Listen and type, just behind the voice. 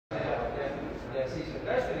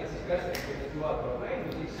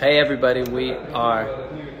Hey everybody, we are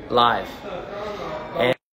live.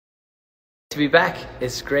 And to be back,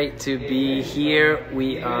 it's great to be here.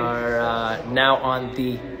 We are now on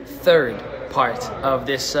the third part of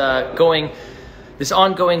this ongoing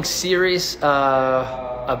series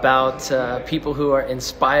about people who are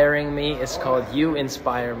inspiring me. It's called You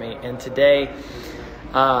Inspire Me, and today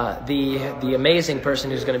the amazing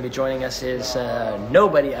person who's going to be joining us is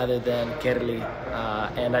nobody other than Kerli.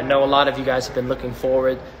 And I know a lot of you guys have been looking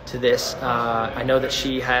forward to this. I know that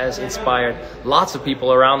she has inspired lots of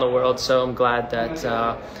people around the world, so I'm glad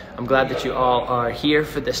that you all are here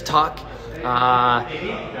for this talk.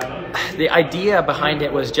 The idea behind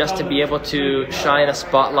it was just to be able to shine a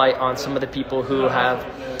spotlight on some of the people who have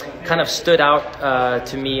kind of stood out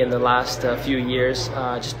to me in the last few years,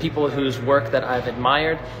 just people whose work that I've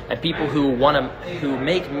admired, and people who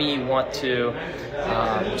make me want to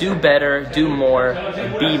do better, do more,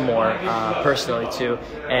 and be more personally too.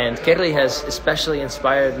 And Kerli has especially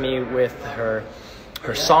inspired me with her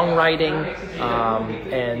songwriting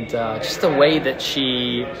and just the way that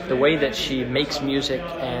she makes music.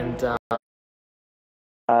 And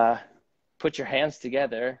put your hands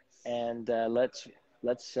together and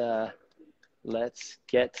let's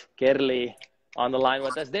get Kerli on the line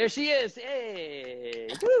with us. There she is. Hey.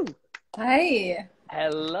 Woo. Hi.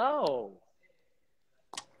 Hello.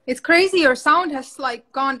 It's crazy. Your sound has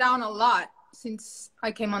like gone down a lot since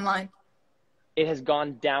I came online. It has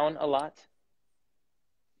gone down a lot?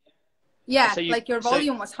 Yeah, so like your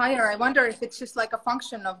volume was higher. I wonder if it's just like a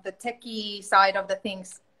function of the techie side of the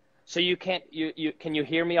things. So can you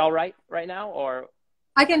hear me all right now, or?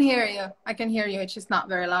 I can hear you. It's just not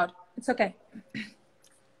very loud. It's okay.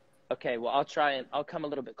 Okay, well, I'll come a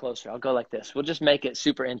little bit closer. I'll go like this. We'll just make it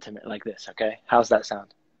super intimate like this, okay? How's that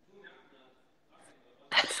sound?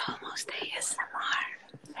 That's almost ASMR.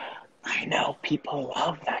 I know, people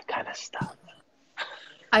love that kind of stuff.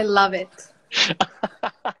 I love it.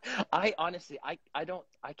 I honestly, I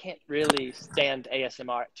can't really stand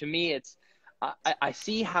ASMR. To me, I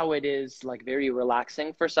see how it is like very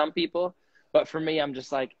relaxing for some people. But for me, I'm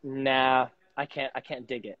just like, nah, I can't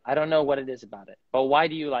dig it. I don't know what it is about it. But why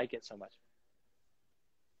do you like it so much?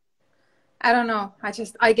 I don't know.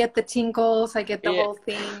 I get the tingles. I get the whole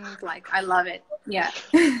thing. Like, I love it. Yeah.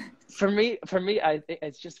 For me,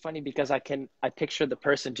 it's just funny because I picture the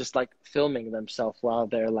person just like filming themselves while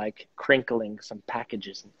they're like crinkling some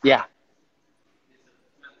packages. Yeah.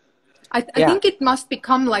 I think it must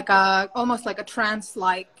become like almost like a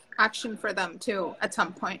trance-like action for them too at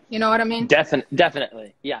some point. You know what I mean?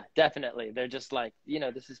 Definitely. Yeah, definitely. They're just like,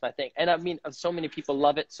 this is my thing. And I mean, so many people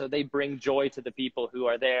love it, so they bring joy to the people who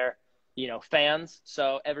are there, fans.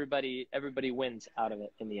 So everybody wins out of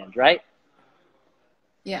it in the end, right?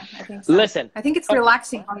 Yeah, I think so. Listen, I think it's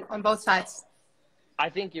relaxing on both sides. I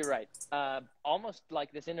think you're right. Almost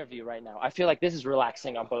like this interview right now. I feel like this is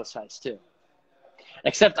relaxing on both sides too.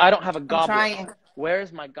 Except I don't have a goblet. I'm trying.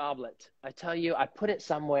 Where's my goblet? I tell you, I put it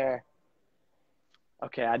somewhere.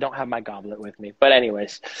 Okay, I don't have my goblet with me. But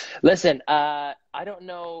anyways, listen, I don't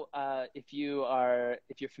know if you're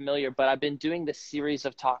familiar, but I've been doing this series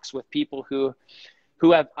of talks with people who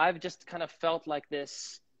I've just kind of felt like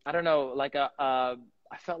this, I don't know, like I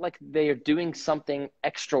felt like they are doing something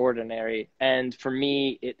extraordinary. And for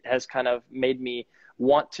me, it has kind of made me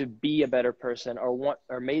want to be a better person, or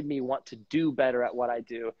made me want to do better at what I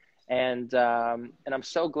do. And I'm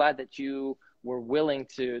so glad that you were willing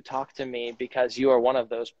to talk to me, because you're one of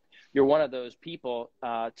those people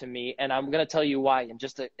to me. And I'm going to tell you why in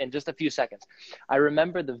just a few seconds. I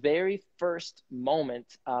remember the very first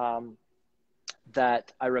moment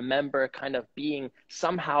that I remember kind of being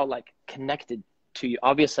somehow like connected to you.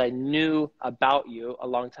 Obviously I knew about you a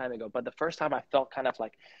long time ago, but the first time I felt kind of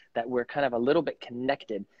like that we're kind of a little bit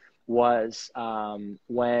connected was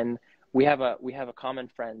when we have a common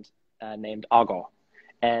friend named Ago.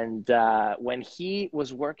 And when he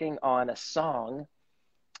was working on a song,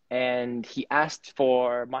 and he asked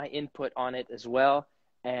for my input on it as well.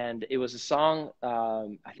 And it was a song,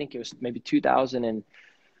 I think it was maybe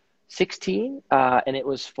 2016, and it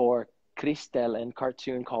was for Kristel and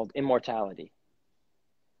cartoon called Immortality.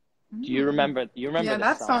 Do you remember? Yeah,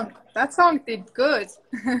 that song? That song did good.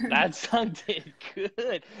 That song did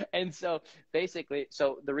good. And so basically,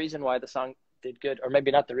 the reason why the song did good, or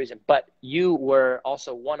maybe not the reason, but you were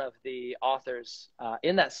also one of the authors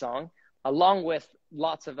in that song, along with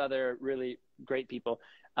lots of other really great people.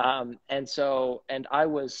 And I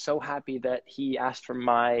was so happy that he asked for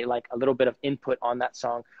my, like, a little bit of input on that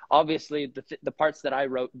song. Obviously, the parts that I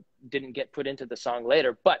wrote didn't get put into the song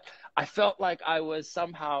later, but I felt like I was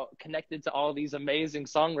somehow connected to all these amazing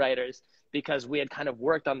songwriters because we had kind of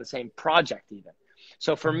worked on the same project even.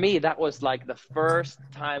 So for me, that was like the first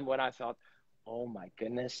time when I felt, oh my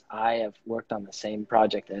goodness, I have worked on the same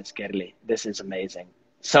project as Gerli. This is amazing.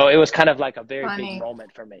 So it was kind of like a very big Funny.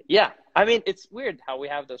 moment for me. Yeah. I mean, it's weird how we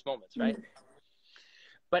have those moments, right? Mm.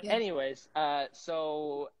 But Yeah. anyways,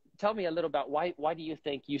 so tell me a little about why do you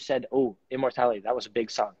think you said, "Oh, Immortality, that was a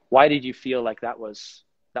big song." Why did you feel like that was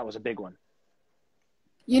a big one?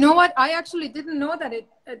 You know what? I actually didn't know that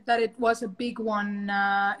it was a big one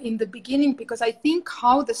in the beginning, because I think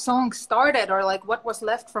how the song started, or like what was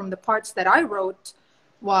left from the parts that I wrote,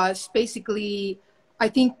 was basically, I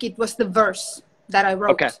think it was the verse that I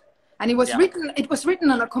Okay. wrote, and it was Yeah.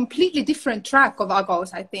 written on a completely different track of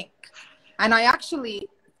Agos, I think. And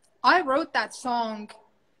I wrote that song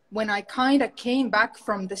when I kind of came back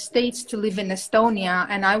from the States to live in Estonia,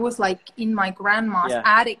 and I was like in my grandma's Yeah.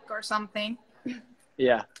 attic or something.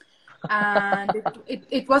 Yeah. And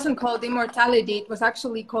it wasn't called Immortality. It was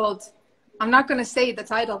actually called, I'm not going to say the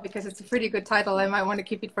title because it's a pretty good title. I might want to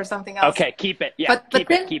keep it for something else. Okay, keep it. Yeah, But keep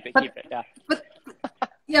it. then Keep it. but Keep it. Yeah. but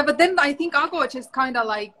yeah, but then I think Ago just kind of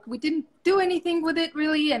like, we didn't do anything with it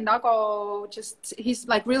really, and Ago just, he's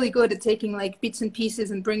like really good at taking like bits and pieces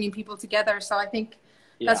and bringing people together. So I think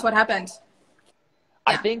that's Yeah. what happened.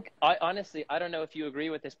 I Yeah. think I honestly I don't know if you agree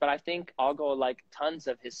with this, but I think Algo, like tons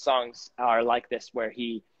of his songs are like this, where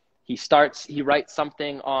he writes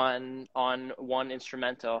something on one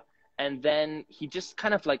instrumental, and then he just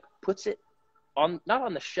kind of like puts it on, not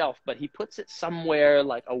on the shelf, but he puts it somewhere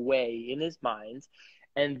like away in his mind,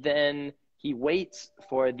 and then he waits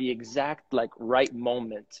for the exact like right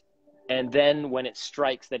moment, and then when it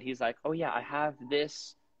strikes, that he's like, oh yeah, I have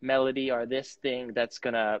this melody or this thing that's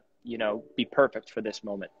gonna, be perfect for this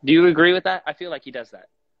moment. Do you agree with that? I feel like he does that.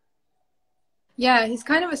 Yeah, he's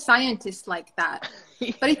kind of a scientist like that.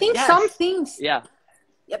 But I think some Yes. things, Yeah.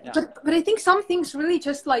 yeah, Yeah. but I think some things really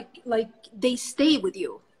just like they stay with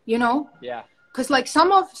you, you know? Yeah. Because like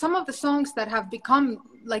some of the songs that have become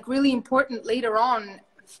like really important later on,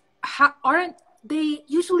 aren't, they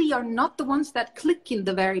usually are not the ones that click in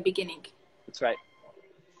the very beginning. That's right.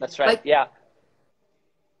 That's right. Like, Yeah.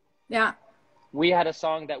 yeah. We had a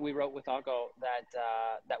song that we wrote with Algo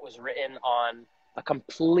that was written on a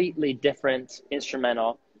completely different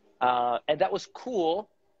instrumental, and that was cool.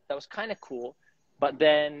 That was kind of cool. But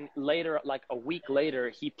then later, like a week later,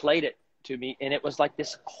 he played it to me, and it was like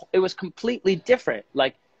this. It was completely different,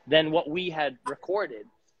 like than what we had recorded.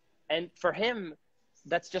 And for him,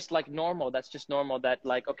 that's just like normal. That's just normal. That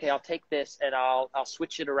like, okay, I'll take this and I'll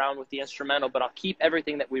switch it around with the instrumental, but I'll keep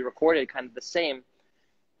everything that we recorded kind of the same.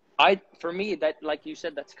 For me, that, like you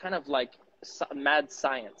said, that's kind of like mad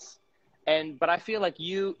science. But I feel like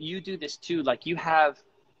you do this too. Like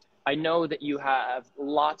I know that you have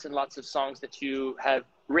lots and lots of songs that you have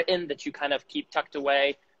written that you kind of keep tucked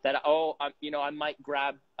away, that, I might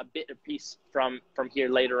grab a bit of piece from here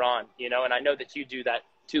later on, and I know that you do that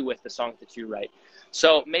too with the songs that you write.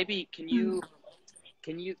 So maybe can you,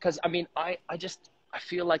 because I mean, I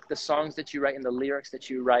feel like the songs that you write and the lyrics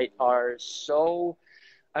that you write are so,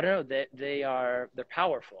 I don't know, they're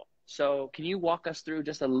powerful. So can you walk us through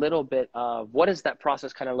just a little bit of what does that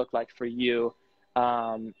process kind of look like for you,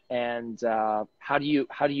 and how do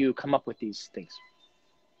you come up with these things?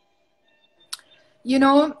 You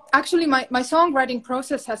know, actually my songwriting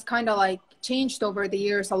process has kind of like changed over the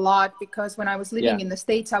years a lot, because when I was living Yeah, in the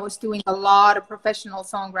States, I was doing a lot of professional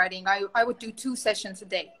songwriting. I would do 2 sessions a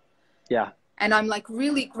day. yeah, And I'm like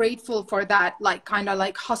really grateful for that, like kind of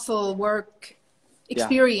like hustle work yeah.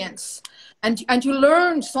 experience. And you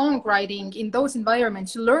learn songwriting in those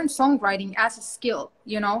environments. You learn songwriting as a skill,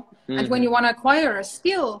 you know? And when Hmm. you want to acquire a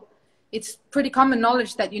skill, it's pretty common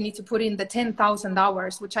knowledge that you need to put in the 10,000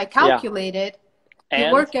 hours, which I Yeah, calculated. You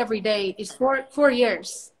and work every day is 4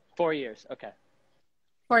 years. 4 years. Okay.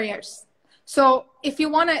 4 years. So if you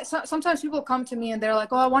want to, sometimes people come to me and they're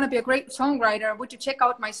like, oh, I want to be a great songwriter. Would you check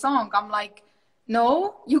out my song? I'm like,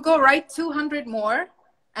 no, you go write 200 more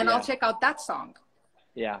and I'll Yeah, check out that song.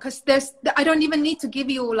 yeah. Because I don't even need to give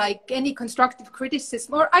you like any constructive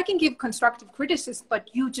criticism, or I can give constructive criticism, but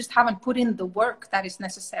you just haven't put in the work that is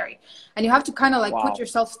necessary. And you have to kind of like put Wow,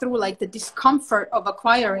 yourself through like the discomfort of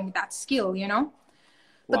acquiring that skill, you know?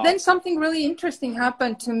 But then wow. something really interesting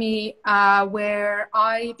happened to me, where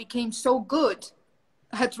I became so good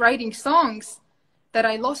at writing songs that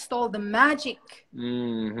I lost all the magic.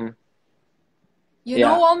 Hmm. You Yeah.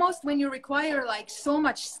 know, almost when you require like so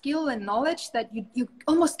much skill and knowledge that you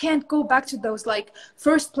almost can't go back to those like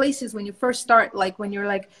first places when you first start, like when you're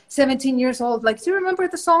like 17 years old. Like, do you remember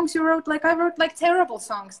the songs you wrote? Like, I wrote like terrible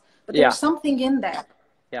songs, but there was Yeah. something in there.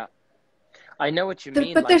 Yeah. I know what you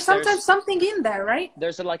mean. But Like there's sometimes something in there, right?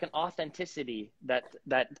 there's like an authenticity that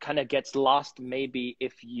kind of gets lost maybe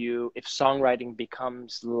if songwriting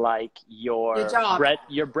becomes like Your job.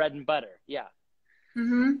 your bread and butter. Yeah.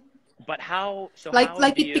 Mm-hmm. But how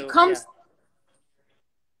Like do it you, yeah, becomes.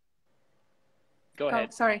 go Oh,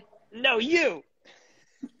 ahead. sorry. No, you.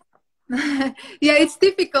 Yeah, it's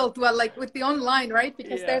difficult, well, like with the online, right?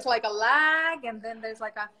 Because Yeah. there's like a lag, and then there's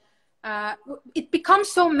like a it becomes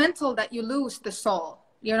so mental that you lose the soul.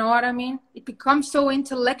 You know what I mean? It becomes so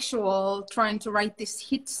intellectual trying to write this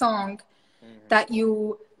hit song Hmm. that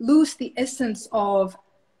you lose the essence of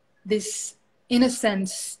this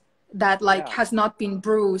innocence that like Yeah. has not been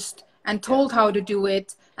bruised and Yeah. told how to do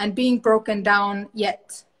it and being broken down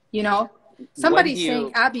yet, you know. When do Somebody's saying,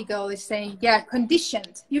 you Abigail is saying, yeah,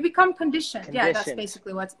 conditioned. You become conditioned. Yeah, that's conditioned?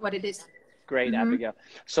 basically what it is. Great, Mm-hmm. Abigail.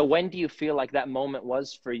 So when do you feel like that moment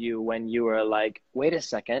was for you when you were like, wait a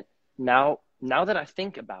second, now that I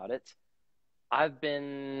think about it, I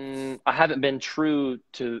haven't been true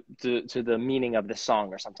to the meaning of this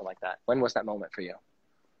song or something like that. When was that moment for you?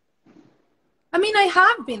 I mean, I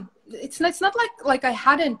have been. It's not like I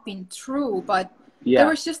hadn't been true, but there Yeah.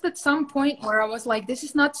 was just at some point where I was like, this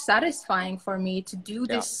is not satisfying for me to do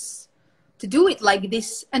Yeah. this, to do it like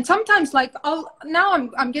this. And sometimes, like,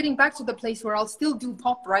 I'm getting back to the place where I'll still do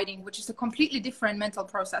pop writing, which is a completely different mental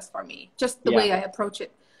process for me, just the Yeah. way I approach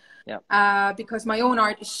it. Yeah. Because my own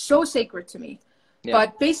art is so sacred to me. Yeah.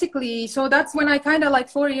 But basically, so that's when I kind of like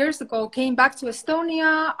 4 years ago came back to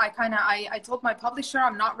Estonia. I told my publisher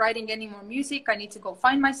I'm not writing any more music. I need to go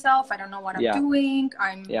find myself. I don't know what I'm Yeah. doing.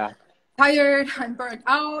 I'm Yeah. tired. I'm burnt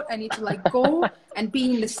out. I need to like go and be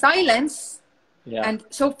in the silence. Yeah. And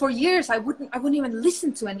so for years, I wouldn't even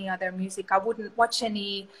listen to any other music. I wouldn't watch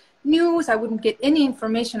any news. I wouldn't get any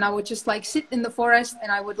information. I would just like sit in the forest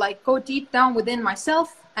and I would like go deep down within myself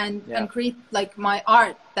Yeah. and create like my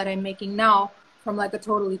art that I'm making now from like a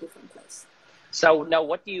totally different place. So now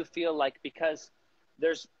what do you feel like, because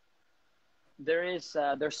there's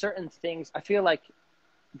there's certain things, I feel like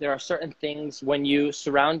there are certain things when you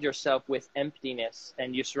surround yourself with emptiness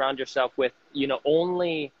and you surround yourself with,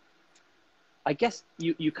 only, I guess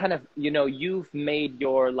you kind of, you've made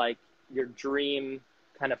your like your dream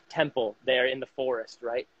kind of temple there in the forest,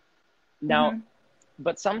 right? Now, Mm-hmm.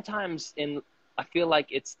 but sometimes I feel like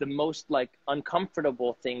it's the most like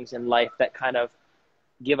uncomfortable things in life that kind of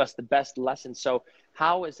give us the best lessons. So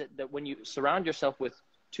how is it that when you surround yourself with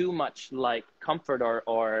too much like comfort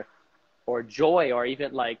or joy or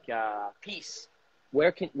even like peace,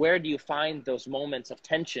 where do you find those moments of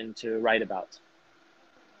tension to write about?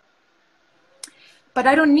 But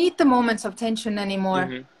I don't need the moments of tension anymore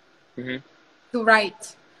Mm-hmm. Mm-hmm. to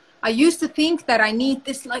write. I used to think that I need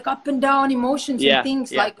this like up and down emotions and Yeah.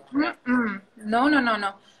 things Yeah. like,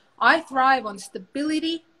 no. I thrive on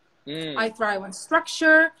stability. Mm. I thrive on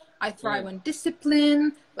structure. I thrive Mm. on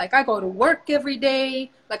discipline. Like I go to work every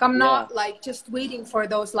day. Like I'm Yeah. not like just waiting for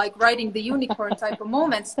those like riding the unicorn type of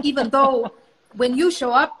moments, even though when you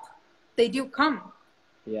show up, they do come,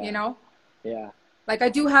 you Yeah. know? Yeah. Like I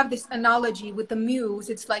do have this analogy with the muse.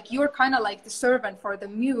 It's like you're kind of like the servant for the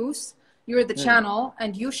muse. You're the Mm. channel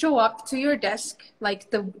and you show up to your desk. Like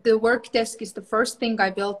the work desk is the first thing I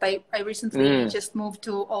built. I recently Mm. just moved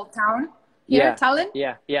to Old Town here, Yeah. Tallinn,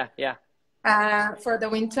 Yeah. Yeah. Yeah. for the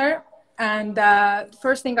winter. And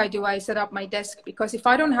first thing I do, I set up my desk, because if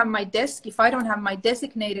I don't have my desk, if I don't have my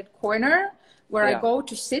designated corner where I Yeah. go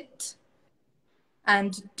to sit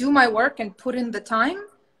and do my work and put in the time,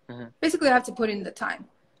 Mm-hmm. basically I have to put in the time.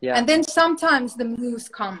 Yeah. And then sometimes the muse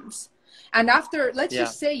comes. And after, let's Yeah.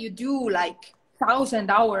 just say you do like 1,000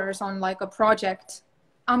 hours on like a project,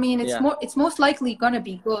 I mean, Yeah. it's most likely gonna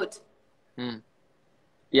be good. Mm.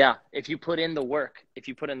 Yeah. If you put in the work, if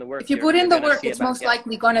you put in the work, If you put you're in the gonna work, see it it's back. most Yeah.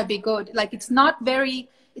 likely gonna be good. Like it's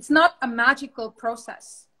not a magical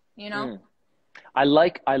process, you know? Mm. I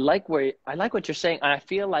like what you're saying. I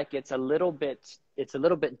feel like it's a little bit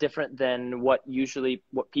different than what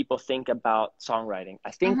people think about songwriting.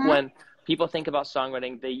 I think Mm-hmm. when people think about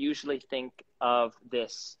songwriting, they usually think of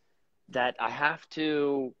this, that I have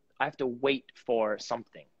to wait for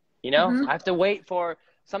something. Mm-hmm. I have to wait for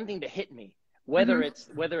something to hit me.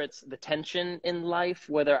 Mm-hmm. Whether it's the tension in life,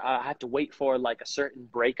 whether I have to wait for like a certain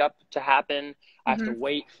breakup to happen, I have to Mm-hmm.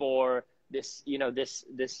 wait for this,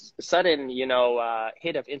 this sudden,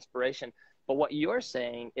 hit of inspiration. But what you're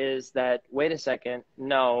saying is that, wait a second,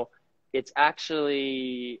 no, it's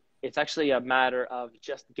actually a matter of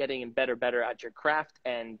just getting better at your craft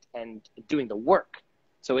and doing the work.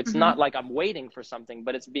 So it's not like I'm waiting for something,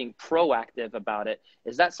 but it's being proactive about it.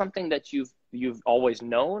 Is that something that you've always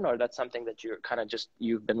known, or that's something that you're kind of just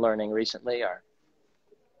you've been learning recently? Or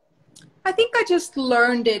I think I just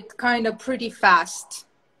learned it kind of pretty fast.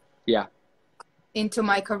 Yeah. Into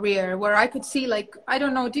my career, where I could see, like, I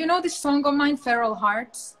don't know, do you know this song of mine, Feral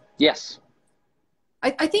Hearts? Yes.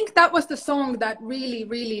 I think that was the song that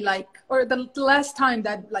really like, or the last time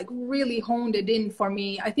that like really honed it in for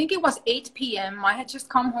me. I think it was 8 p.m. I had just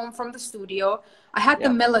come home from the studio. I had the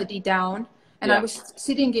melody down, and I was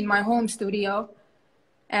sitting in my home studio,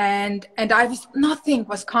 and nothing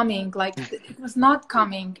was coming. Like, it was not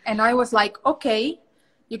coming. And I was like, okay,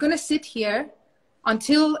 you're going to sit here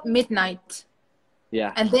until midnight.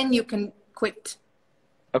 Yeah. And then you can quit.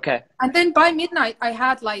 Okay. And then by midnight, I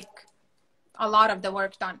had like a lot of the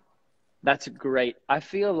work done. That's great. I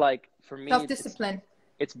feel like for me, self-discipline.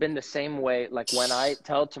 It's been the same way. Like when I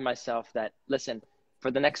tell to myself that, listen,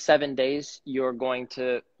 for the next 7 days, you're going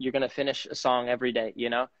to finish a song every day,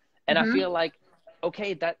 you know? And I feel like,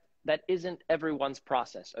 okay, that isn't everyone's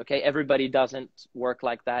process. Okay. Everybody doesn't work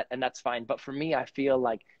like that, and that's fine. But for me, I feel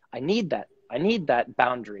like I need that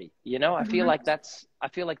boundary, you know? I feel like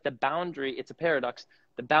the boundary, it's a paradox.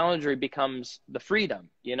 The boundary becomes the freedom,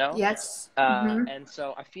 you know? Yes. And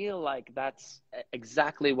so I feel like that's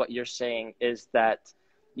exactly what you're saying, is that,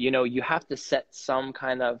 you know, you have to set some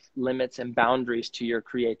kind of limits and boundaries to your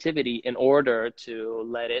creativity in order to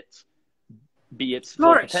let it be its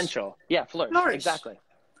full potential. Yeah, flourish. Exactly.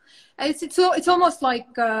 It's almost like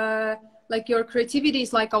your creativity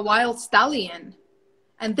is like a wild stallion.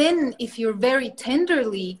 And then if you're very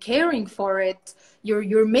tenderly caring for it,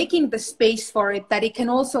 you're making the space for it, that it can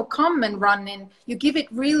also come and run in. You give it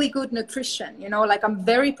really good nutrition, you know, like I'm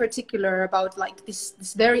very particular about like this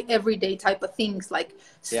very everyday type of things, like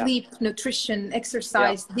sleep, nutrition,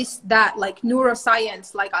 exercise, this, that, like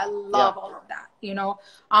neuroscience. Like I love all of that, you know.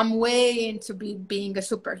 I'm way into being a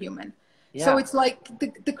superhuman. Yeah. So it's like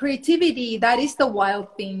the creativity, that is the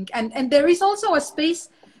wild thing. And there is also a space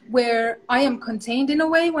where I am contained in a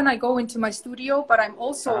way when I go into my studio, but I'm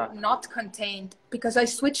also not contained because I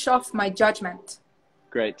switch off my judgment.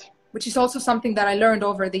 Great. Which is also something that I learned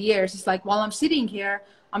over the years. It's like, while I'm sitting here,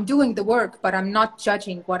 I'm doing the work, but I'm not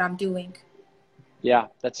judging what I'm doing. Yeah,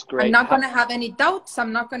 that's great. I'm not going to have any doubts.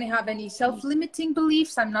 I'm not going to have any self-limiting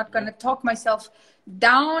beliefs. I'm not going to talk myself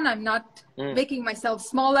down. I'm not making myself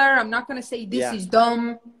smaller. I'm not going to say this is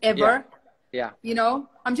dumb ever. Yeah. You know,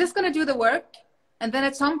 I'm just going to do the work. And then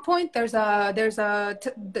at some point there's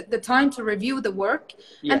the time to review the work.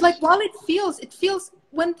 Yes. And like, while it feels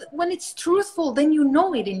when it's truthful, then you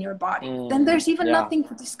know it in your body. Then there's even nothing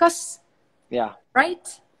to discuss. Yeah. Right?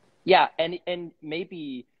 Yeah. And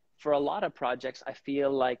maybe for a lot of projects, I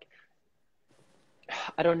feel like,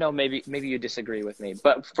 I don't know, maybe you disagree with me,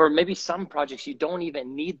 but for maybe some projects, you don't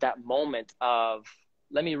even need that moment of,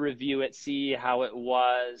 let me review it, see how it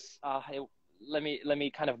was. Let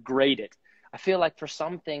me kind of grade it. I feel like for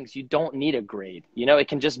some things you don't need a grade, you know, it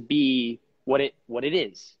can just be what it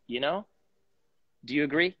is, you know? Do you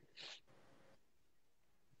agree?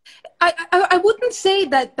 I wouldn't say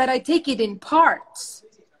that I take it in parts,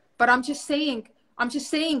 but I'm just saying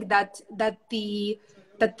that the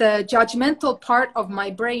judgmental part of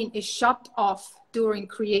my brain is shut off during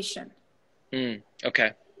creation.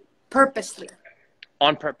 Okay. Purposely.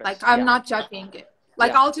 On purpose. Like I'm not judging it.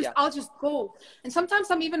 Like I'll just go. And sometimes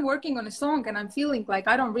I'm even working on a song and I'm feeling like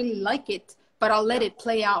I don't really like it, but I'll let it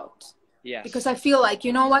play out. Yes. Because I feel like,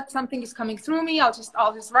 you know what, something is coming through me. I'll just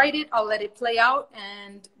write it. I'll let it play out,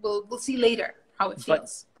 and we'll see later how it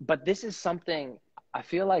feels. But this is something, I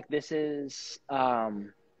feel like this is,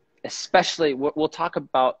 especially, we'll talk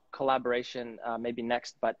about collaboration maybe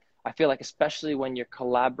next, but I feel like especially when you're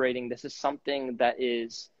collaborating, this is something that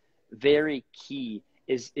is very key.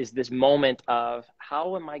 Is this moment of,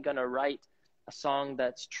 how am I going to write a song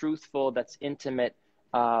that's truthful, that's intimate,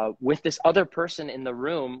 with this other person in the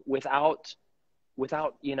room without,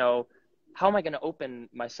 you know, how am I going to open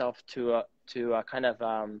myself to a kind of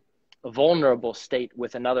a vulnerable state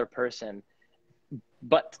with another person?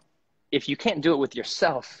 But if you can't do it with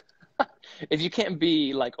yourself, if you can't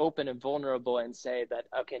be like open and vulnerable and say that,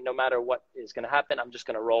 okay, no matter what is going to happen, I'm just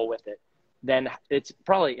going to roll with it, then it's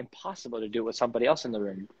probably impossible to do it with somebody else in the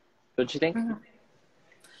room. Don't you think? Mm-hmm.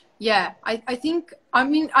 Yeah, I think, I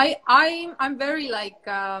mean, I'm very like,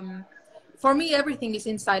 for me, everything is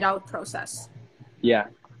inside out process. Yeah.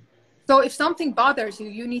 So if something bothers you,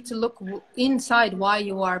 you need to look inside why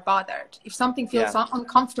you are bothered. If something feels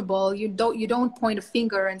uncomfortable, you don't point a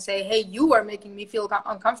finger and say, hey, you are making me feel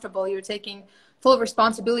uncomfortable. You're taking full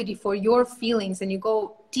responsibility for your feelings, and you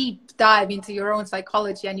go deep dive into your own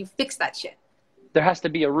psychology and you fix that shit. There has to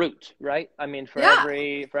be a root, right? I mean, for Yeah.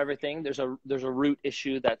 everything, there's a root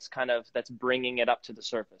issue that's bringing it up to the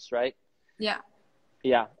surface, right? Yeah.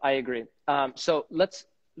 Yeah, I agree. So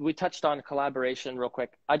we touched on collaboration real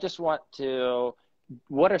quick. I just want to,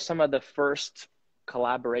 what are some of the first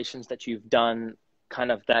collaborations that you've done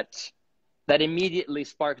kind of that immediately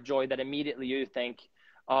spark joy, that immediately you think,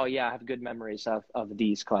 oh yeah, I have good memories of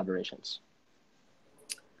these collaborations?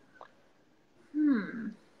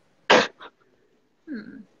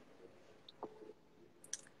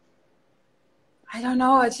 I don't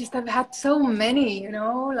know. It's just I've had so many,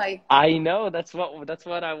 like. I know, that's what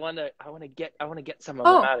I want to get some of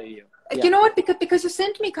them out of you. Yeah. You know what? Because you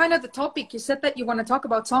sent me kind of the topic. You said that you want to talk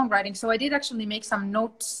about songwriting, so I did actually make some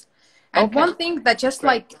notes. And one thing that just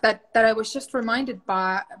like that I was just reminded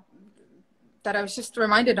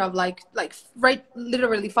of, like right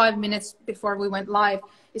literally 5 minutes before we went live,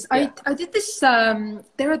 is I did this.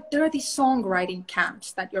 There are these songwriting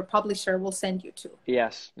camps that your publisher will send you to.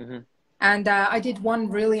 Yes. Mm-hmm. And I did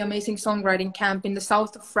one really amazing songwriting camp in the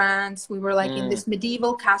south of France. We were like in this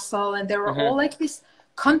medieval castle, and there were all like these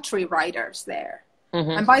country writers there.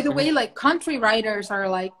 And by the way, like country writers are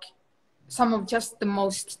like some of just the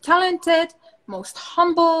most talented, most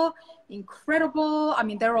humble, incredible. I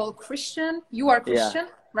mean, they're all Christian. You are Christian,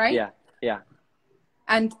 right? Yeah, yeah.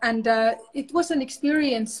 And it was an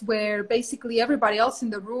experience where basically everybody else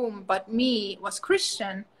in the room but me was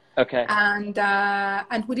Christian. Okay.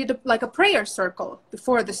 And we did a prayer circle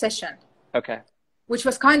before the session. Okay. Which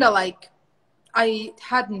was kind of like, I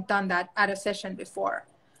hadn't done that at a session before.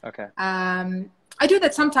 Okay. I do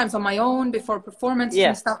that sometimes on my own before performances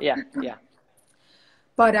and stuff. Yeah.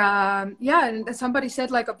 But and somebody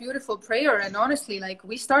said like a beautiful prayer, and honestly, like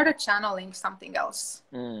we started channeling something else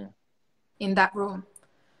in that room.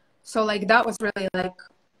 So like that was really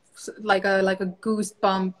like a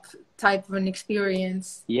goosebump type of an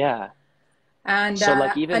experience. Yeah. And so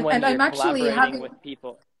like even when you're I'm actually collaborating with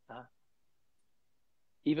people,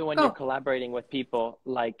 you're collaborating with people,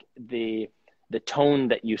 like the tone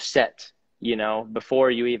that you set,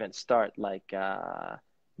 before you even start, like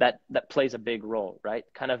that plays a big role, right?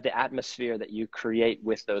 Kind of the atmosphere that you create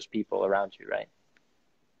with those people around you, right?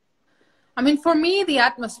 I mean, for me, the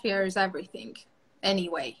atmosphere is everything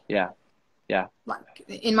anyway. Yeah. Like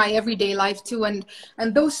in my everyday life too. And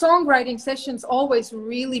those songwriting sessions always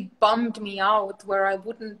really bummed me out, where I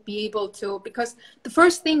wouldn't be able to, because the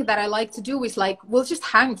first thing that I like to do is like, we'll just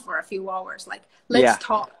hang for a few hours. Like, let's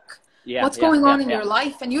talk. What's going on in your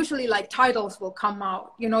life? And usually like titles will come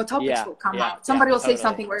out, topics will come out. Somebody will say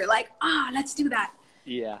something where you're like, let's do that.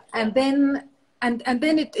 Yeah. And then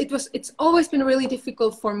it's always been really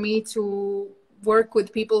difficult for me to work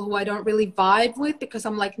with people who I don't really vibe with, because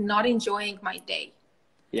I'm like not enjoying my day.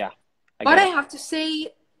 Yeah. But I have to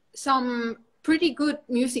say, some pretty good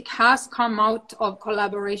music has come out of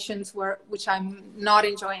collaborations which I'm not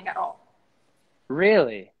enjoying at all.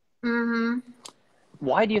 Really? Mm-hmm.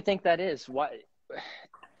 Why do you think that is? Why?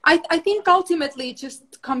 I think ultimately it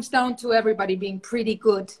just comes down to everybody being pretty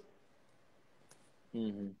good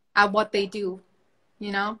at what they do,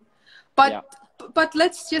 But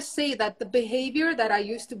let's just say that the behavior that I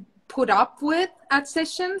used to put up with at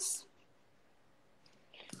sessions,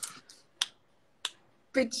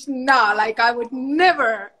 which like I would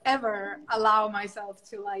never ever allow myself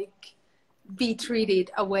to like be treated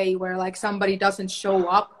a way where like somebody doesn't show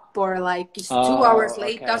up, or like is 2 hours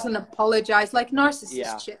late, doesn't apologize, like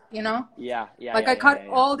narcissist shit, Yeah. Like I cut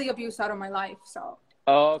all the abuse out of my life. So.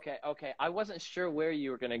 Oh, okay. I wasn't sure where you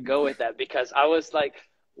were gonna go with that, because I was like,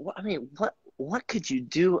 what could you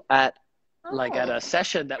do at at a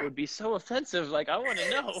session that would be so offensive? Like, I want to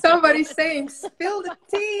know. Somebody's saying, spill the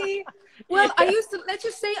tea. Well, let's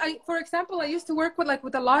just say, for example, I used to work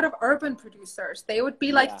with a lot of urban producers. They would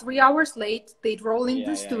be like 3 hours late. They'd roll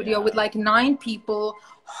into the studio with like 9 people,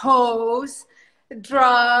 hoes,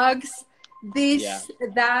 drugs,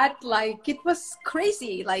 that, like, it was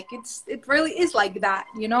crazy. Like, it really is like that,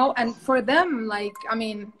 and for them, like, I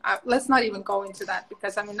mean, let's not even go into that,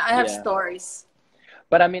 because I mean, I have stories.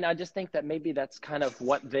 But I mean, I just think that maybe that's kind of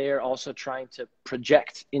what they're also trying to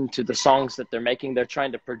project into the songs that they're making. They're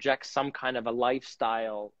trying to project some kind of a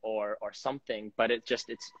lifestyle or something, but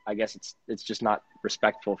I guess it's just not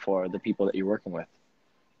respectful for the people that you're working with.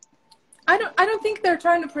 I don't think they're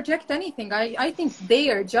trying to project anything. I think they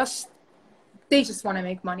just want to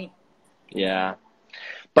make money. Yeah.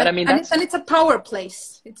 But I mean, that's and it's a power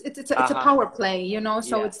place. It's a uh-huh. power play, you know.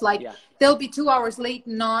 So Yeah, it's like yeah. they'll be 2 hours late,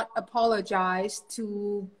 not apologize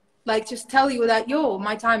to like just tell you that yo,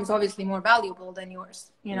 my time is obviously more valuable than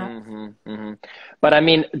yours, you know. But I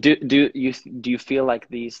mean, do you feel like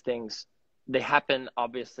these things, they happen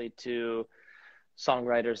obviously to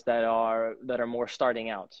songwriters that are more starting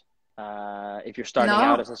out? If you're starting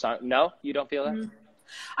out No. as a song, no, you don't feel that?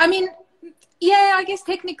 I mean, yeah, I guess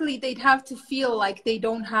technically they'd have to feel like they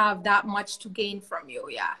don't have that much to gain from you.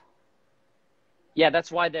 Yeah. Yeah,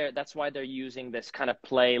 that's why they're using this kind of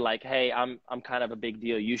play, like, hey, I'm kind of a big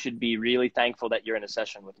deal. You should be really thankful that you're in a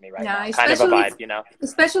session with me right Yeah, now. Kind of a vibe, you know?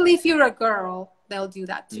 especially if you're a girl, they'll do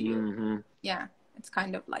that to you. hmm Yeah, it's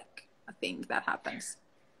kind of like a thing that happens.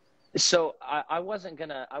 So I wasn't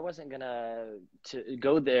gonna to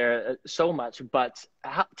go there so much, but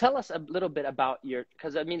tell us a little bit about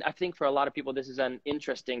because I mean, I think for a lot of people this is an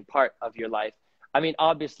interesting part of your life. I mean,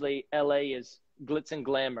 obviously LA is glitz and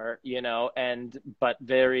glamour, you know, and but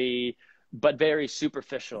very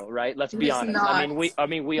superficial, right? Let's be It's honest. not.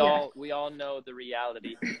 We Yeah. all know the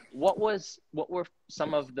reality. What were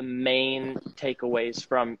some of the main takeaways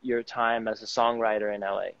from your time as a songwriter in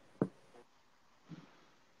LA?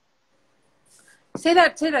 Say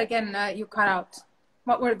that again. You cut out.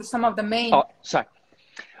 What were some of the main? Oh, sorry.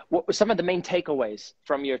 What were some of the main takeaways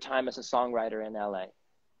from your time as a songwriter in LA?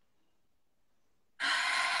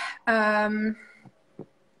 Um,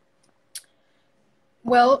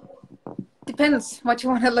 well, depends what you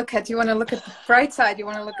want to look at. You want to look at the bright side. You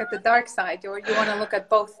want to look at the dark side, or you want to look at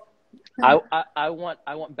both. I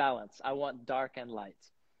want balance. I want dark and light.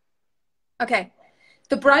 Okay.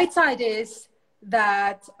 The bright side is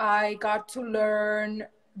that I got to learn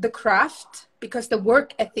the craft because the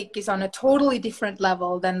work ethic is on a totally different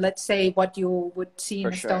level than, let's say, what you would see in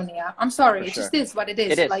For sure. Estonia. I'm sorry, For it sure. just is what it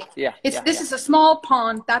It is. is. Like Yeah. Yeah. this Yeah. is a small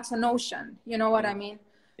pond, that's an ocean. You know what I Mhm. mean?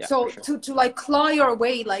 Yeah. So For sure. to like claw your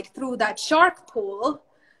way like through that shark pool,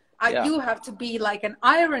 Yeah. you have to be like an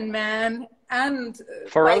Iron Man and like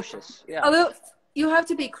Ferocious. Yeah. a little. You have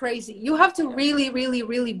to be crazy. You have to Yeah. really, really,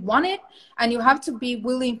 really want it, and you have to be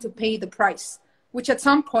willing to pay the price. Which at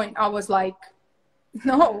some point I was like,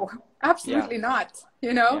 no, absolutely not.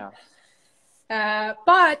 You know. Yeah.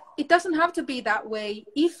 But it doesn't have to be that way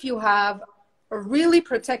if you have a really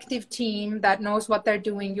protective team that knows what they're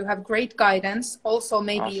doing. You have great guidance. Also,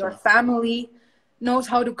 maybe your Awesome. family knows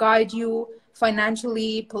how to guide you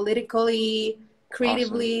financially, politically, Awesome.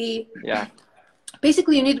 creatively. Yeah.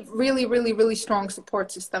 Basically, you need really, really, really strong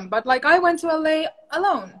support system. But like I went to LA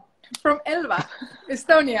alone from Elva,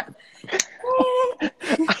 Estonia.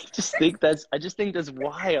 I just think that's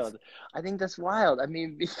wild. I think that's wild. I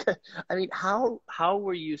mean, how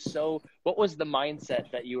were you what was the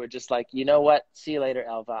mindset that you were just like, you know what? See you later,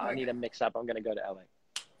 Elva. I need to mix up. I'm gonna go to LA.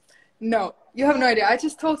 No, you have no idea. I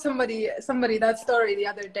just told somebody that story the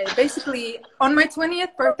other day. Basically, on my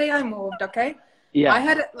 20th birthday, I moved, okay? Yeah. I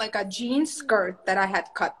had like a jean skirt that I had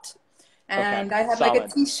cut. And Okay. I had like a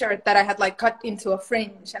Solid. t-shirt that I had like cut into a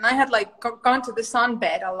fringe. And I had like gone to the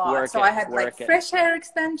sunbed a lot. So I had like Work it. fresh hair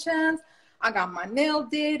extensions. I got my nail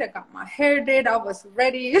did. I got my hair did. I was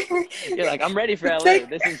ready. You're like, I'm ready for LA. Take-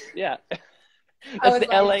 This is, yeah. I That's was the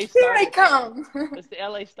like, LA here starter I kit. come. That's the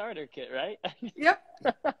LA starter kit, right? Yep.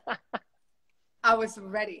 I was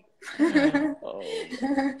ready. Oh.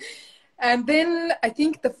 And then I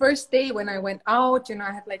think the first day when I went out, you know,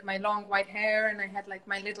 I had like my long white hair and I had like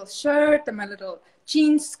my little shirt and my little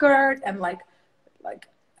jean skirt and like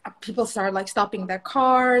people started like stopping their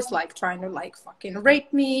cars, like trying to like fucking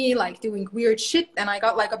rape me, like doing weird shit. And I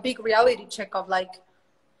got like a big reality check of like,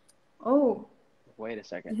 oh, Wait a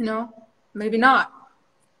second. you know, maybe not.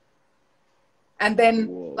 And then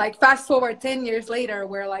like fast forward 10 years later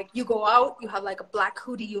where like you go out, you have like a black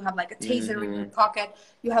hoodie, you have like a taser in your pocket,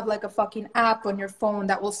 you have like a fucking app on your phone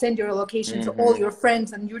that will send your location to all your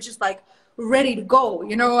friends and you're just like ready to go.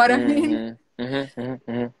 You know what I mean?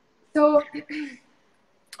 So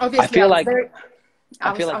obviously I feel like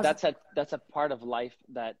I that's a part of life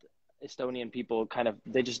that Estonian people kind of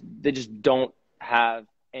they just don't have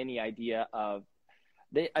any idea of.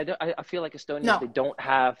 I feel like Estonians they don't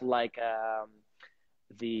have like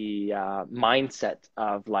the mindset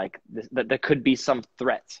of like that there could be some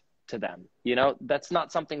threat to them. You know, that's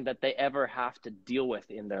not something that they ever have to deal with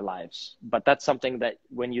in their lives. But that's something that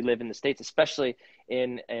when you live in the States, especially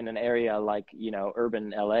in an area like, you know,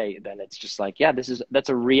 urban LA, then it's just like, yeah, that's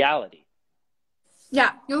a reality.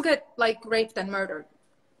 Yeah, you'll get like raped and murdered.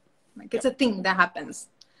 Like it's a thing that happens.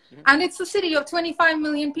 And it's a city of 25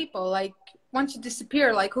 million people. Like once you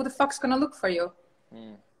disappear, like who the fuck's gonna look for you?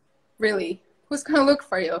 Really? Who's gonna look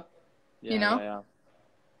for you? Yeah, you know? yeah.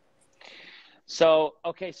 So,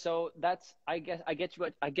 okay, so that's, I guess, I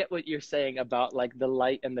get what you're saying about like the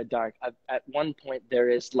light and the dark. At one point there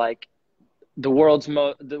is like the world's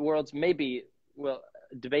maybe, well,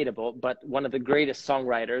 debatable, but one of the greatest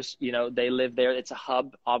songwriters, you know, they live there. It's a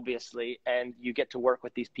hub, obviously, and you get to work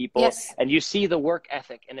with these people Yes, and you see the work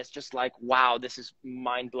ethic, and it's just like, wow, this is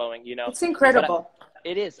mind blowing, you know. it's But incredible.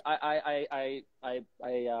 it is. I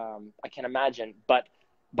can imagine, but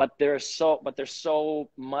there's so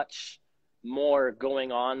much more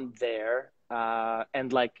going on there,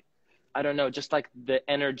 and like, I don't know, just like the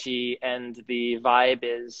energy and the vibe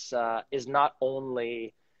is not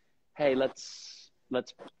only, hey, let's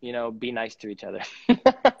you know, be nice to each other.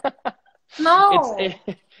 it's No, it,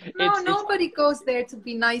 no, it's nobody goes there to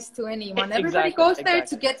be nice to anyone. Everybody exactly, goes there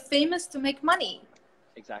to exactly, get famous, to make money.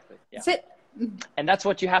 exactly, yeah. That's it. And that's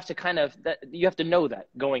what you have to kind of, that you have to know that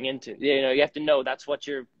going into, you know, you have to know that's what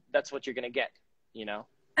you're gonna get, you know,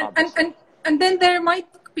 And and obviously. and and then there might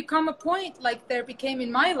become a point, like there became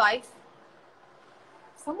in my life.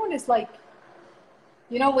 Someone is like,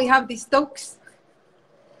 we have these dokes.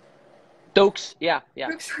 Dokes, yeah, yeah.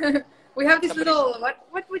 We have this Somebody's little,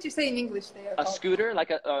 what would you say in English they are a called? scooter,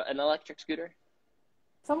 like an electric scooter.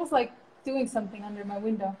 Someone's like doing something under my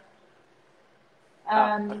window.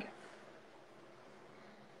 Oh, Um, okay.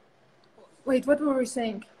 wait, what were we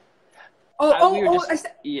saying? We were just,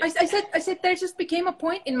 yeah, I said there just became a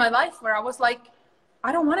point in my life where I was like,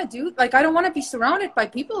 I don't want to I don't want to be surrounded by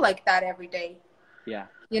people like that every day. yeah.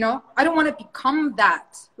 I don't want to become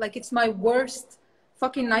that. Like, it's my worst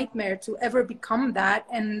fucking nightmare to ever become that.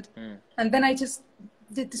 Mm, And then I just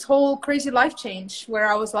did this whole crazy life change where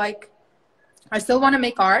I was like, I still want to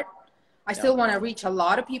make art. I yeah, still want to reach a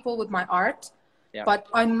lot of people with my art, yeah. but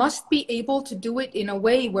I must be able to do it in a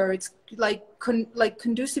way where it's like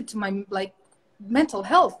conducive to my like mental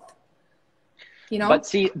health, you know? But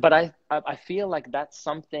see, but I feel like that's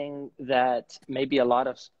something that maybe a lot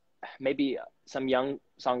of, maybe some young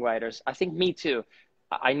songwriters, I think me too,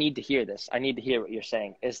 I need to hear this. I need to hear what you're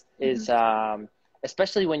saying, Mhm.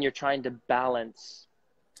 especially when you're trying to balance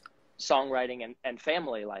songwriting and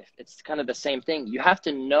family life. It's kind of the same thing. You have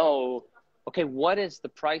to know, okay, what is the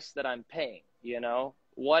price that I'm paying? You know,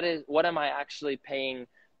 what am I actually paying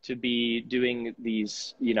to be doing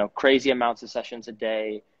these, you know, crazy amounts of sessions a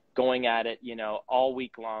day, going at it, you know, all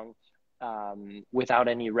week long, without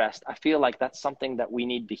any rest. I feel like that's something that we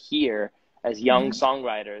need to hear as young Mhm.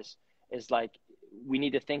 songwriters, is like, we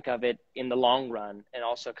need to think of it in the long run and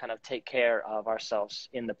also kind of take care of ourselves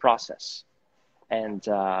in the process. And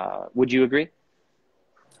would you agree?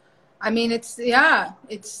 I mean, it's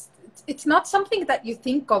not something that you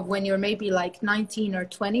think of when you're maybe like 19 or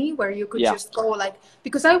 20, where you could Yeah, just go like,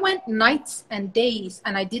 because I went nights and days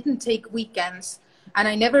and I didn't take weekends, and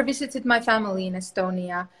I never visited my family in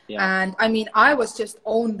Estonia. yeah. And I mean, I was just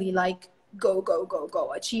only like, go, go, go,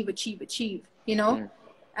 go, achieve, achieve, achieve, you know?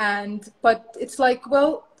 Mm. But it's like,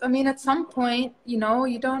 well, I mean, at some point, you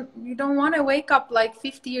don't want to wake up like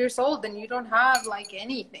 50 years old and you don't have like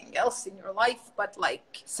anything else in your life but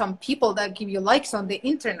like some people that give you likes on the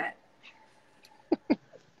internet,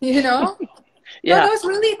 you know? No, that Yeah, was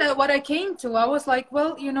really what I came to. I was like,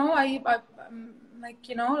 well, I'm like,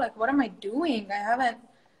 like, what am I doing?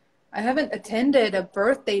 I haven't attended a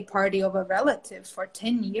birthday party of a relative for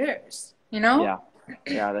 10 years, you know? yeah,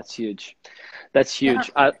 yeah. That's huge. That's Yeah.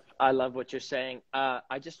 huge. I love what you're saying. I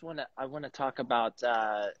wanna talk about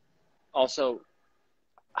also.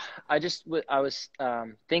 I was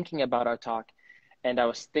thinking about our talk, and I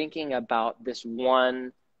was thinking about this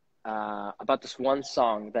one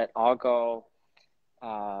song that Algo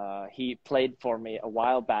he played for me a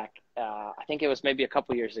while back. I think it was maybe a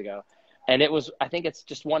couple years ago, and I think it's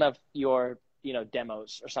just one of your, you know,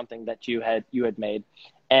 demos or something that you had made,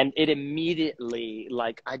 and it immediately,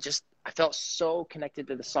 like, I felt so connected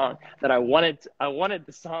to the song that I wanted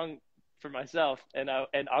the song for myself, and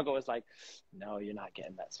Algo was like, no, you're not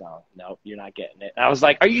getting that song. No, you're not getting it. And I was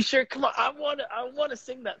like, are you sure? Come on, I want to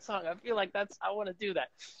sing that song. I feel like I want to do that.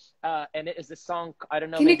 And it is this song. I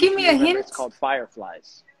don't know, Can you maybe give if me you a remember. It's hint? called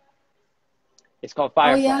Fireflies. It's called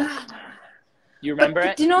Oh Fireflies. yeah. You remember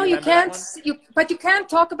But it? You you remember that can't one? you can't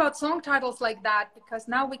talk about song titles like that, because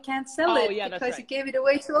now we can't sell Oh it yeah, that's because you right. gave it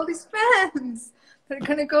away to all these fans. They're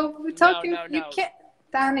gonna go, we're No, talking, no, you no, can't,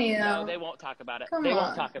 no. Daniel. They won't talk about it. Come They won't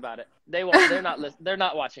on. talk about it. They won't. They're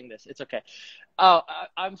not watching this. It's okay. Oh,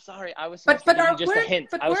 I'm sorry. I was supposed to give you just a hint.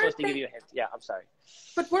 I was supposed to give you a hint. Yeah, I'm sorry.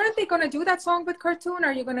 Weren't they gonna do that song with Cartoon?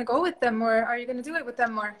 Are you gonna go with them, or are you gonna do it with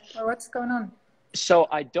them, or what's going on? So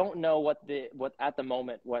I don't know what at the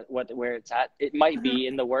moment where it's at. It might Mhm. be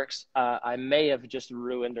in the works. I may have just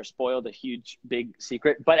ruined or spoiled a huge big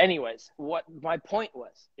secret. But anyways, what my point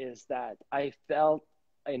was is that I felt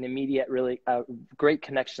an immediate, really great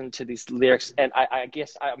connection to these lyrics, and I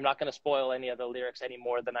guess I'm not going to spoil any of the lyrics any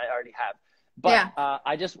more than I already have. But Yeah.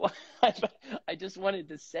 I just wanted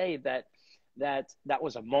to say that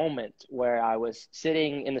was a moment where I was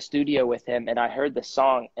sitting in the studio with him and I heard the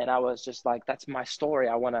song and I was just like, that's my story.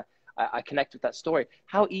 I connect with that story.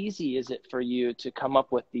 How easy is it for you to come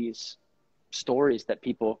up with these stories that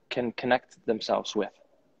people can connect themselves with?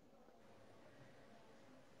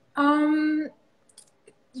 Um,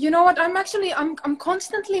 you know what? I'm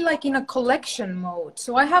constantly like in a collection mode.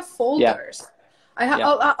 So I have Yeah. folders.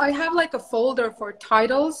 Yeah. I have like a folder for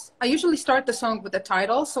titles. I usually start the song with the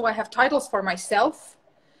title. So I have titles for myself.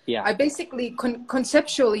 Yeah. I basically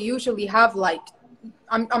conceptually usually have like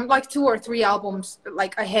I'm like 2 or 3 albums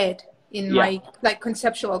like ahead in Yeah. my like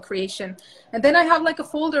conceptual creation, and then I have like a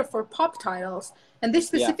folder for pop titles. And this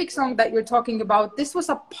Yeah. specific song that you're talking about, this was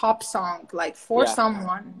a pop song, like for Yeah.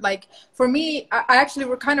 someone. Like for me, I actually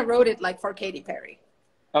kind of wrote it like for Katy Perry.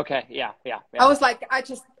 Okay. Yeah. Yeah. I Yeah. was like, I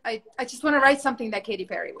just want to write something that Katy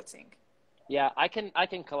Perry would sing. Yeah. I can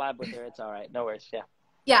collab with her. It's all right. No worries. Yeah.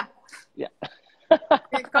 Yeah, Yeah.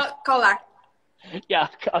 call her. Yeah.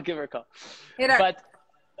 I'll give her a call. Hit her. But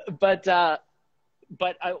but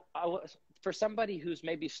but I was for somebody who's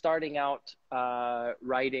maybe starting out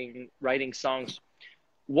writing songs.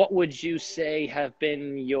 What would you say have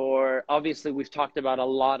been your, obviously we've talked about a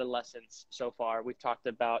lot of lessons so far. We've talked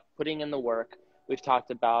about putting in the work. We've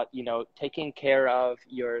talked about, taking care of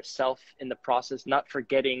yourself in the process, not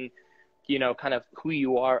forgetting, kind of who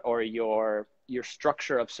you are or your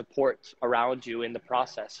structure of support around you in the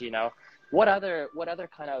process. What other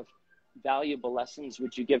kind of valuable lessons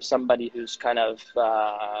would you give somebody who's kind of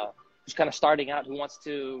starting out, who wants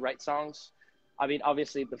to write songs? I mean,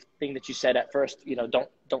 obviously, the thing that you said at first,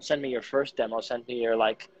 don't send me your first demo. Send me your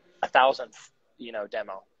like 1,000th,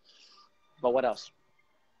 demo. But what else?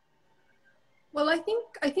 Well, I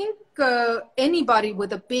think anybody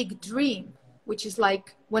with a big dream, which is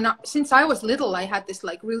like since I was little, I had this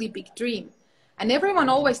like really big dream, and everyone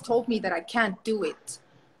always told me that I can't do it,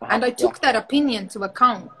 and I Yeah, took that opinion to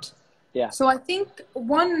account. yeah, So I think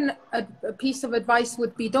one a piece of advice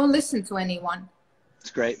would be don't listen to anyone, it's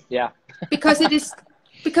great. Yeah, because it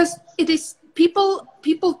is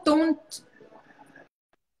people don't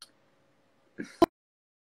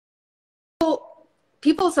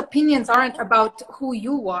people's opinions aren't about who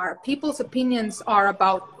you are. People's opinions are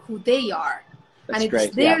about who they are. And that's it's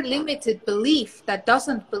great. Yeah, their limited belief that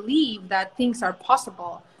doesn't believe that things are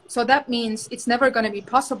possible. So that means it's never going to be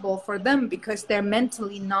possible for them because they're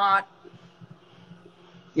mentally not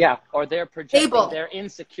yeah. Or they're projecting able. their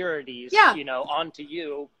insecurities, Yeah. onto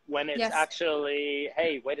you when it's Yes. actually,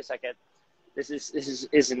 hey, wait a second, this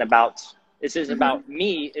isn't about Hmm.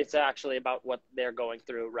 me. It's actually about what they're going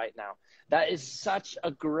through right now. That is such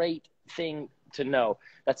a great thing to know.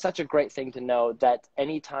 That's such a great thing to know, that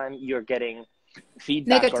anytime you're getting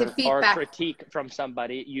feedback Negative or feedback. critique from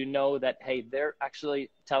somebody, that, hey, they're actually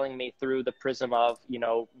telling me through the prism of,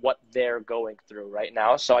 what they're going through right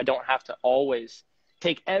now. So I don't have to always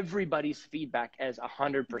take everybody's feedback as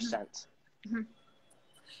 100%. Mhm.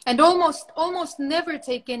 And almost never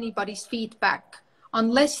take anybody's feedback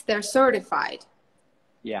unless they're certified.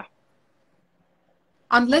 Yeah.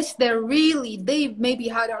 Unless they've maybe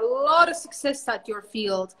had a lot of success at your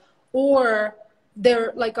field, or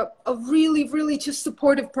they're like a really, really just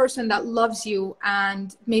supportive person that loves you,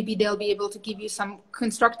 and maybe they'll be able to give you some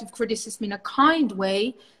constructive criticism in a kind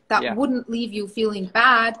way that Yeah. wouldn't leave you feeling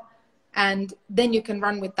bad. And then you can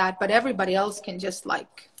run with that, but everybody else can just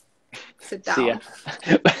like sit See ya.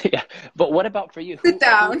 down. Yeah. But what about for you? Sit Who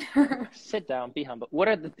down. sit down, be humble.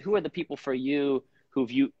 Who are the people for you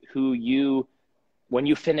who you when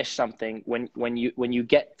you finish something, when you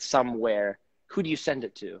get somewhere, who do you send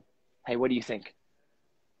it to? Hey, what do you think?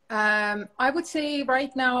 I would say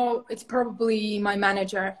right now it's probably my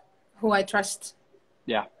manager, who I trust.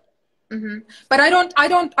 Yeah. Hmm. But I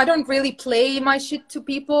don't really play my shit to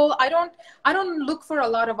people. I don't look for a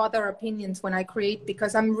lot of other opinions when I create,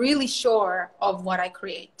 because I'm really sure of what I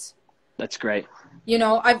create. That's great.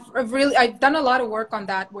 I've done a lot of work on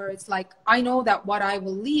that, where it's like I know that what I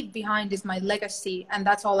will leave behind is my legacy, and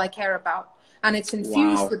that's all I care about. And it's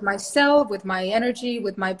infused Wow. with myself, with my energy,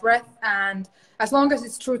 with my breath, and as long as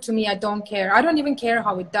it's true to me, I don't care. I don't even care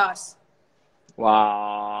how it does.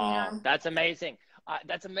 Wow. Yeah. That's amazing.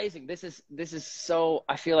 That's amazing. This is so,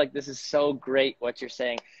 I feel like this is so great what you're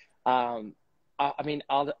saying. Um, I mean,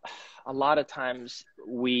 a lot of times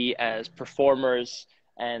we as performers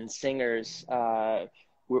and singers,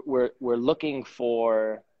 we're looking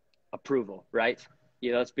for approval, right?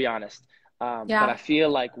 You know, let's be honest. But Yeah. I feel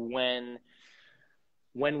like when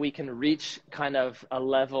we can reach kind of a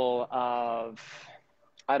level of,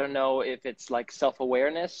 I don't know if it's like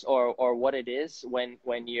self-awareness or what it is,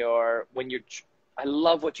 I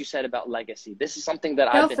love what you said about legacy. This is something that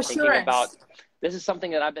I've been thinking about. Self-assurance. This is something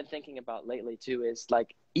that I've been thinking about lately too, is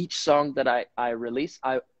like each song that I release,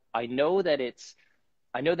 I know that it's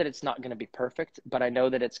not going to be perfect, but I know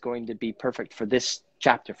that it's going to be perfect for this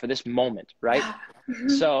chapter, for this moment, right? Yeah.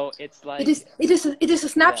 Mhm. So it's like, It is a yeah,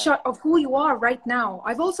 snapshot of who you are right now.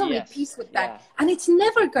 I've also made yes, peace with that. yeah, And it's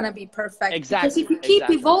never gonna be perfect, because if exactly, you keep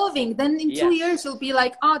exactly. evolving, then in 2 years Yes, you'll be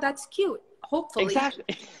like, oh, that's cute, hopefully. exactly.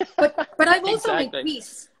 But I've also made Exactly.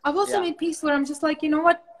 peace. I've also Yeah, made peace where I'm just like, you know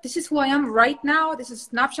what? This is who I am right now. This is a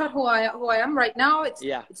snapshot who I am right now.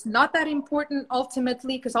 yeah, It's not that important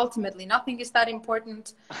ultimately, because ultimately nothing is that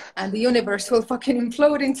important, and the universe will fucking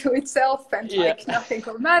implode into itself, and yeah. like nothing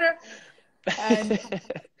will matter. And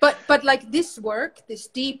but like this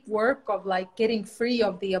deep work of like getting free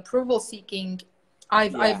of the approval seeking,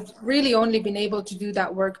 Yeah. I've really only been able to do that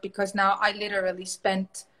work because now I literally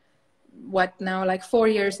spent what now like 4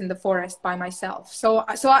 years in the forest by myself.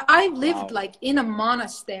 I've lived Wow. like in a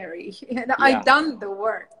monastery and I've Yeah. done the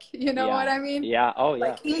work. You know what Yeah. I mean? Yeah. Oh, yeah,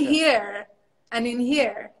 Like for in sure. here and in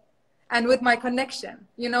here and with my connection,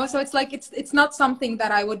 you know? So it's like it's not something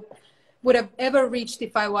that I would have ever reached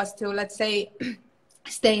if I was to, let's say,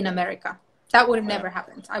 stay in America. That would have Yeah. never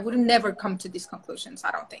happened. I would have never come to these conclusions,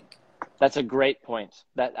 I don't think. That's a great point.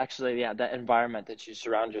 That actually, yeah, that environment that you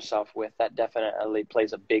surround yourself with, that definitely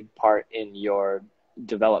plays a big part in your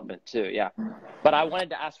development too. Yeah. But I wanted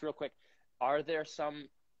to ask real quick, are there some,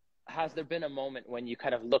 has there been a moment when you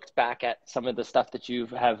kind of looked back at some of the stuff that you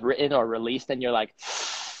have written or released and you're like,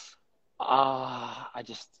 I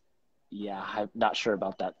just, yeah, I'm not sure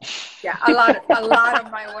about that. Yeah, a lot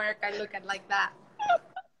of my work I look at like that.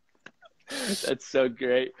 That's so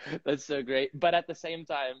great. That's so great. But at the same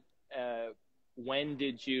time, when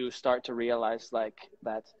did you start to realize like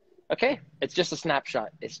that, okay, it's just a snapshot.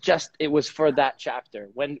 It was for that chapter.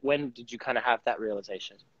 When did you kind of have that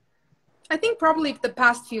realization? I think probably the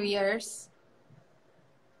past few years.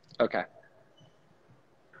 Okay.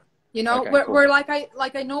 You know, Okay, cool. where like I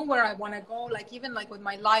know where I want to go. Like even like with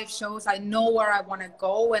my live shows, I know where I want to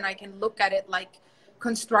go, and I can look at it like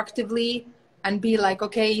constructively and be like,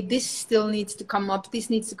 okay, this still needs to come up. This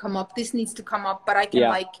needs to come up. This needs to come up. But I can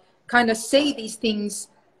Yeah. like kind of say these things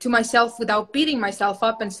to myself without beating myself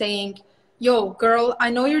up and saying, yo, girl, I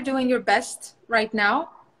know you're doing your best right now,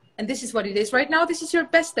 and this is what it is right now. This is your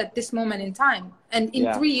best at this moment in time, and in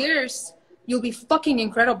Yeah. 3 years you'll be fucking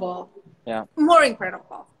incredible, Yeah. more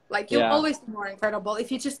incredible. Like you'll Yeah. always be more incredible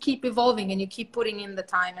if you just keep evolving and you keep putting in the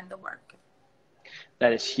time and the work.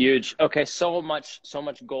 That is huge. Okay, so much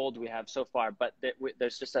gold we have so far, but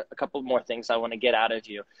there's just a couple more things I want to get out of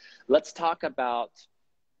you. Let's talk about,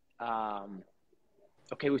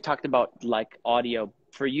 okay, we've talked about like audio.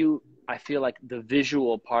 For you, I feel like the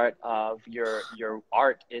visual part of your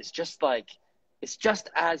art is just like, it's just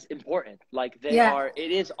as important. Like Yeah,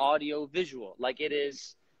 it is audio visual. Like it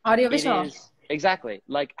audiovisual. is exactly.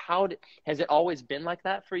 Like has it always been like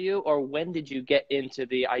that for you? Or when did you get into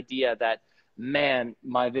the idea that, man,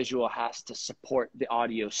 my visual has to support the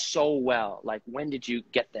audio so well? Like when did you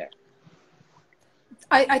get there?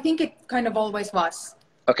 I think it kind of always was.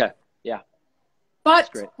 Okay. Yeah. That's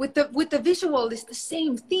But great. with the visual, it's the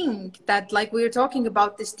same thing that like we were talking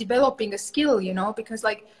about this developing a skill, you know, because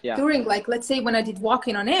like Yeah. during like, let's say when I did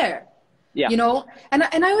Walking on Air, Yeah. you know, and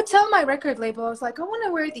I would tell my record label, I was like, I want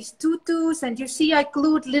to wear these tutus, and you see I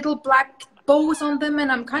glued little black bows on them,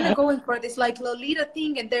 and I'm kind of going for this like Lolita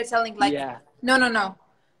thing, and they're telling like, Yeah. no,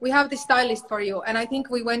 we have this stylist for you. And I think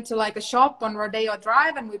we went to like a shop on Rodeo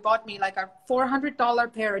Drive, and we bought me like a $400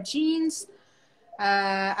 pair of jeans,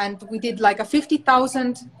 and we did like a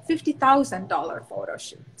 $50,000 photo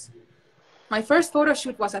shoot. My first photo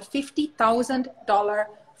shoot was a $50,000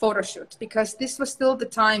 photo shoot, because this was still the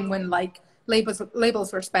time when like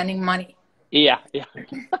labels were spending money. Yeah. Yeah.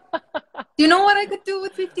 Do you know what I could do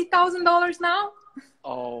with $50,000 now?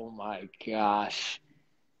 Oh my gosh.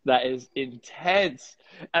 That is intense.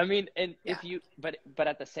 I mean, and Yeah, but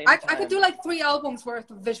at the same I could time, do like 3 albums worth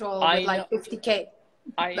of visual with I know, like 50K.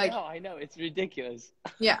 Like, I know. It's ridiculous.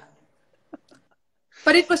 yeah.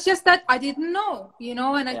 But it was just that I didn't know, you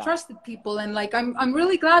know, and I Yeah. trusted people. And like, I'm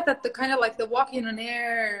really glad that the kind of like the Walking on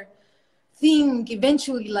Air thing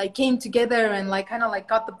eventually like came together and like kind of like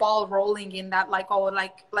got the ball rolling in that, like, oh,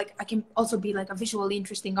 like I can also be like a visually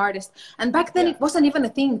interesting artist. And back then Yeah. it wasn't even a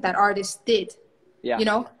thing that artists did, Yeah. you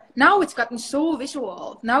know. Now it's gotten so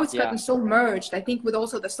visual, now it's Yeah. gotten so merged, I think, with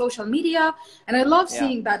also the social media. And I love Yeah.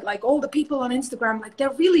 seeing that like all the people on Instagram, like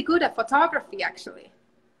they're really good at photography actually.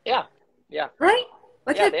 Yeah. Yeah. Right?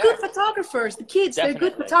 Like Yeah, they're they good are. photographers. The kids, they're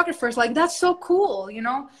good Definitely. photographers. Like that's so cool, you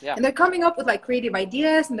know? Yeah. And they're coming up with like creative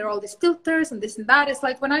ideas, and they're all these filters and this and that. It's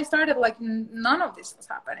like when I started, like none of this was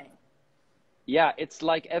happening. Yeah, it's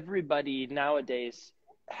like everybody nowadays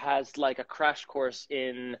has like a crash course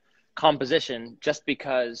in composition just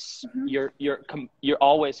because Mm-hmm. you're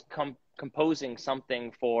always composing something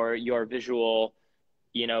for your visual,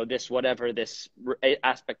 you know, this whatever this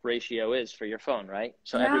aspect ratio is for your phone, right?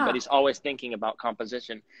 So Yeah. everybody's always thinking about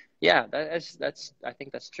composition. Yeah, that's I think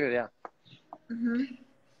that's true, yeah. Mm-hmm.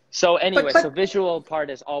 So But anyway, so visual part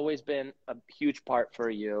has always been a huge part for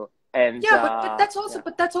you. And yeah, but that's also yeah.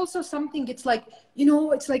 but that's also something. It's like, you know,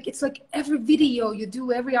 it's like every video you do,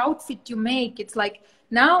 every outfit you make. It's like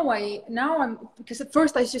now I'm, because at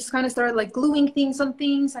first I just kind of started like gluing things on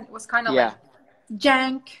things, and it was kind of like Yeah.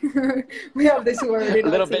 jank. We have this word in A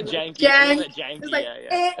our little team, bit like janky, a little jank. bit janky, It's like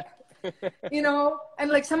yeah, yeah. you know, and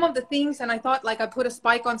like some of the things, and I thought like I put a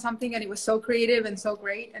spike on something, and it was so creative and so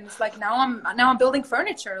great. And it's like now I'm building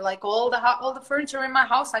furniture, like all the furniture in my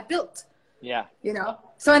house I built. Yeah. You know,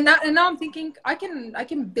 so and now I'm thinking I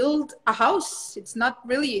can build a house. It's not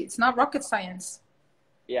rocket science.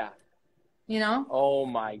 Yeah. You know. Oh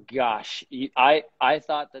my gosh. I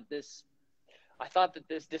thought that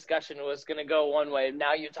this discussion was going to go one way.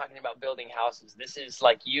 Now you're talking about building houses. This is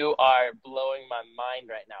like, you are blowing my mind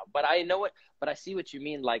right now. But I see what you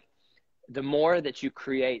mean. Like, the more that you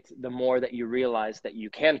create, the more that you realize that you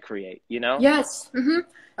can create, you know? Yes. Mm-hmm.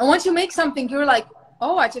 And once you make something, you're like,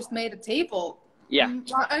 oh, I just made a table. Yeah,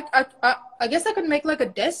 I guess I could make like a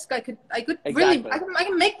desk. I could really, exactly. I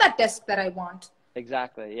can make that desk that I want.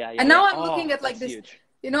 Exactly. Yeah, yeah, And yeah. now I'm Oh, looking at like that's this. huge.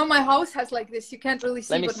 You know, my house has like this. You can't really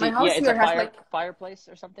see, Let me but my see. Yeah, house it's a here has like, fireplace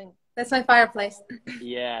or something. that's my fireplace.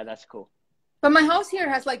 Yeah, that's cool. But my house here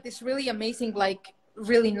has like this really amazing, like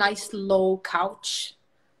really nice low couch.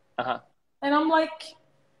 Uh-huh. And I'm like,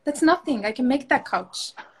 that's nothing. I can make that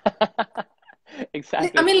couch.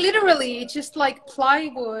 Exactly. I mean, literally, it's just like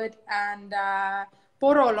plywood and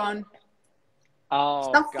porolon Oh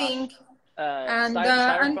stuffing gosh. and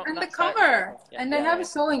Styrofoam, the not cover. styrofoam. Yeah, And I yeah, have yeah. a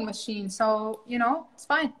sewing machine, so you know, it's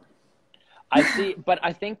fine. I see, but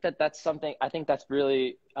I think that's something. I think that's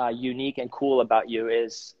really unique and cool about you.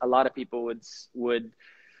 Is a lot of people would.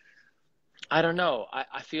 I don't know.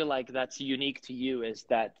 I feel like that's unique to you. Is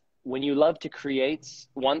that when you love to create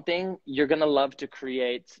one thing, you're gonna love to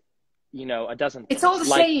create, you know, a dozen It's all things.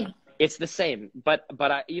 the Like, same. it's the same. But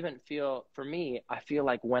I even feel, for me, I feel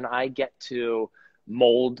like when I get to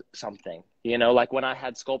mold something, you know, like when I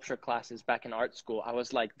had sculpture classes back in art school, I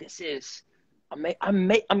was like, this is.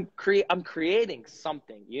 I'm creating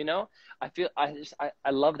something, you know.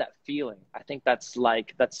 I love that feeling. I think that's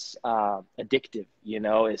addictive, you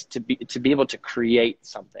know, is to be able to create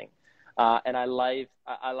something. And I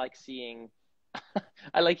like seeing,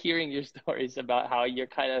 I like hearing your stories about how you're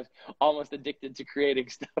kind of almost addicted to creating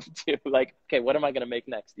stuff too. Like, okay, what am I gonna make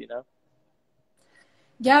next, you know?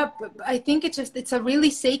 Yeah, but I think it's a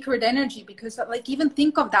really sacred energy, because like even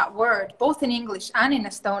think of that word, both in English and in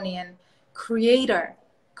Estonian, creator,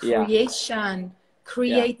 Yeah, creation, yeah,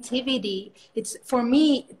 creativity. It's, for me,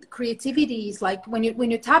 creativity is like when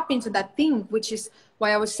you tap into that thing, which is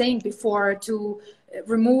why I was saying before, to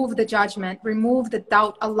remove the judgment, remove the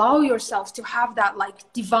doubt, allow yourselves to have that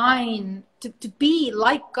like divine, to be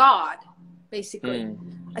like God, basically. mm,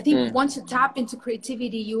 I think mm. once you tap into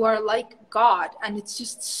creativity, you are like God, and it's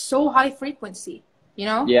just so high frequency, you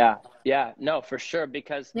know? Yeah, yeah. No, for sure,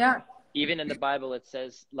 because Yeah. even in the Bible, it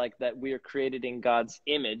says like that we are created in God's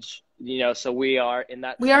image, you know, so we are, in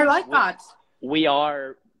that We are sense, like God.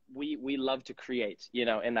 we love to create, you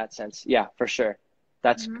know, in that sense. Yeah, for sure.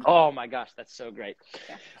 That's, Mm-hmm. oh my gosh, that's so great.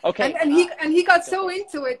 Yeah. Okay. And he got Go so for it.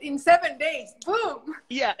 into it in 7 days. Boom.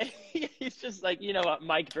 Yeah. He's just like, you know what,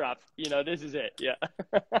 mic drop, you know, this is it. Yeah.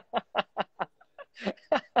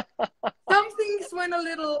 Some things went a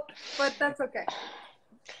little, but that's okay.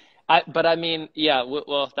 But I mean, yeah,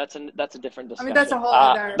 well, that's a different I mean, discussion. that's a whole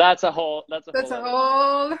other. That's a whole That's a other.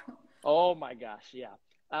 whole. Oh my gosh. Yeah.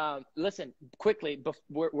 Listen, quickly,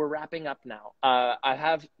 we're wrapping up now. I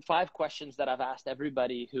have 5 questions that I've asked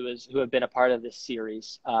everybody who have been a part of this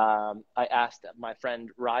series. I asked my friend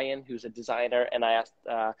Ryan, who's a designer, and I asked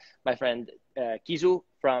my friend Kizu,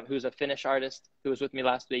 who's a Finnish artist, who was with me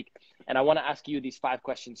last week. And I want to ask you these 5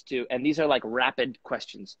 questions too. And these are like rapid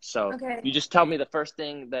questions. So Okay. you just tell me the first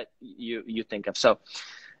thing that you think of. So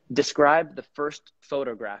describe the first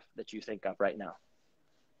photograph that you think of right now.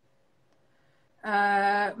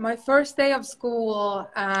 My first day of school,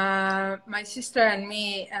 my sister and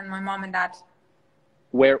me and my mom and dad.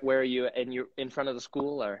 Where are you? And you're in front of the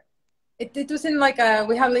school, or? It was in like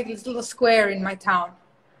we have like this little square in my town.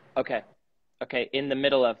 Okay. Okay. In the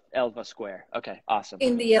middle of Elva Square. Okay. Awesome.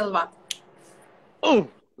 In the Elva. Oh,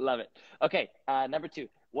 love it. Okay. Number 2.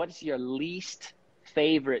 What is your least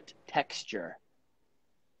favorite texture?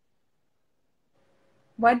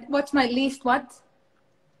 What's my least what?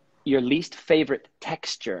 Your least favorite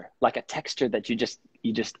texture, like a texture that you just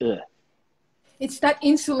ugh. It's that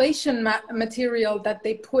insulation material that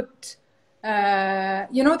they put,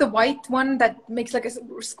 the white one that makes like a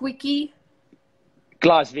squeaky.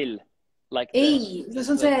 Glasvill. Like ei, see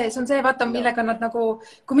on see, vaata, millega nad nagu,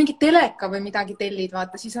 kui mingi teleka või midagi tellid,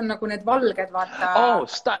 vaata, siis on nagu need valged, vaata. Oh,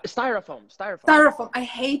 styrofoam. Styrofoam, I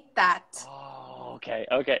hate that. Oh, okay.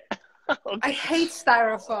 Okay. I hate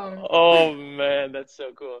styrofoam. Oh man, that's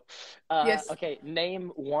so cool. Yes. Okay,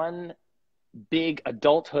 name one big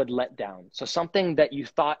adulthood letdown. So something that you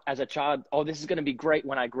thought as a child, oh, this is going to be great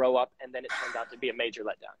when I grow up, and then it turned out to be a major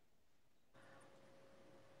letdown.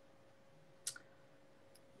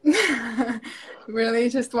 Really,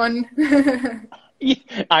 just one?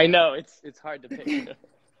 I know it's hard to pick.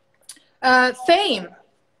 Fame.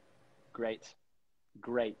 Great.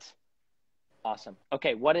 Awesome.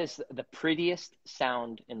 Okay, what is the prettiest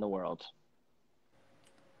sound in the world?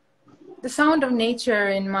 The sound of nature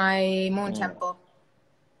in my moon temple.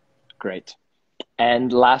 Great.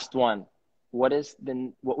 And last one. What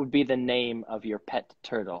would be the name of your pet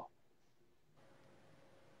turtle?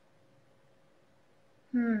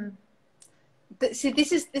 See,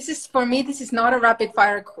 this is for me, this is not a rapid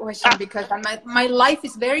fire question because my life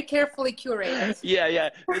is very carefully curated. Yeah.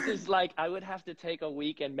 This is like, I would have to take a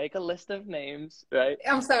week and make a list of names, right?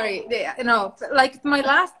 I'm sorry. No, like my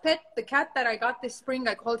last pet, the cat that I got this spring,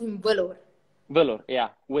 I called him Vulur. Vulur, yeah.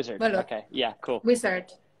 Wizard. Vulur. Okay, yeah, cool.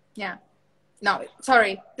 Wizard, yeah. No,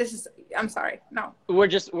 sorry. I'm sorry. No. We're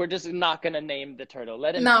just not gonna name the turtle.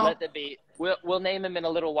 Let it be. We'll name him in a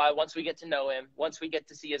little while. Once we get to know him, once we get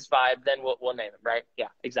to see his vibe, then we'll name him, right? Yeah,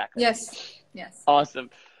 exactly. Yes. Awesome.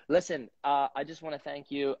 Listen, I just want to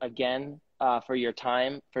thank you again for your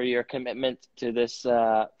time, for your commitment to this,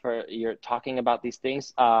 for your talking about these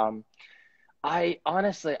things. I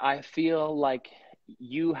feel like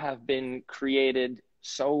you have been created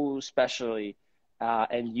so specially.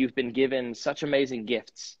 And you've been given such amazing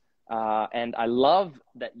gifts. And I love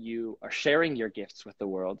that you are sharing your gifts with the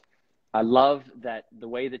world. I love that the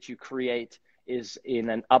way that you create is in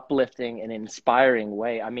an uplifting and inspiring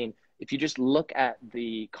way. I mean, if you just look at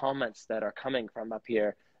the comments that are coming from up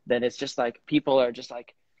here, then it's just like, people are just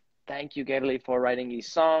like, thank you, Gerli, for writing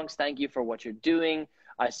these songs. Thank you for what you're doing.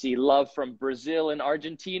 I see love from Brazil and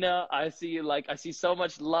Argentina. I see so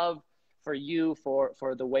much love for you, for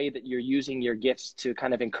the way that you're using your gifts to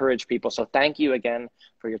kind of encourage people. So thank you again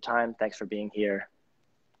for your time. Thanks for being here,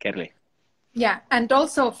 Gerli. Yeah, and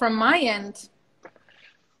also from my end,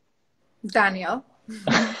 Daniel,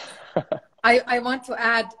 I want to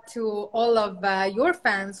add to all of your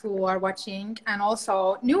fans who are watching, and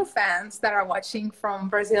also new fans that are watching from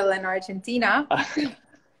Brazil and Argentina.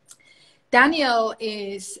 Daniel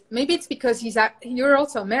is, maybe it's because you're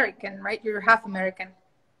also American, right? You're half American.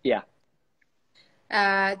 Yeah.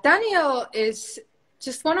 Daniel is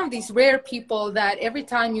just one of these rare people that every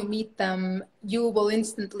time you meet them, you will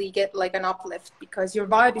instantly get like an uplift because your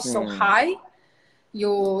vibe is so high.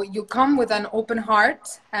 You come with an open heart,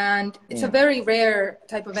 and it's a very rare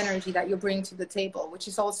type of energy that you bring to the table, which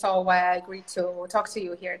is also why I agreed to talk to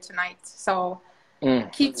you here tonight. So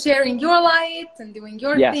keep sharing your light and doing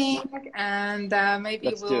your thing, and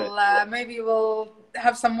maybe we'll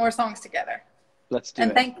have some more songs together. Let's do it.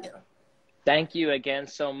 And thank you. Thank you again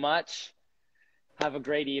so much. Have a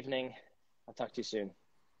great evening. I'll talk to you soon.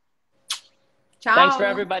 Ciao. Thanks for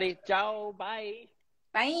everybody. Ciao. Bye.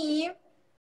 Bye.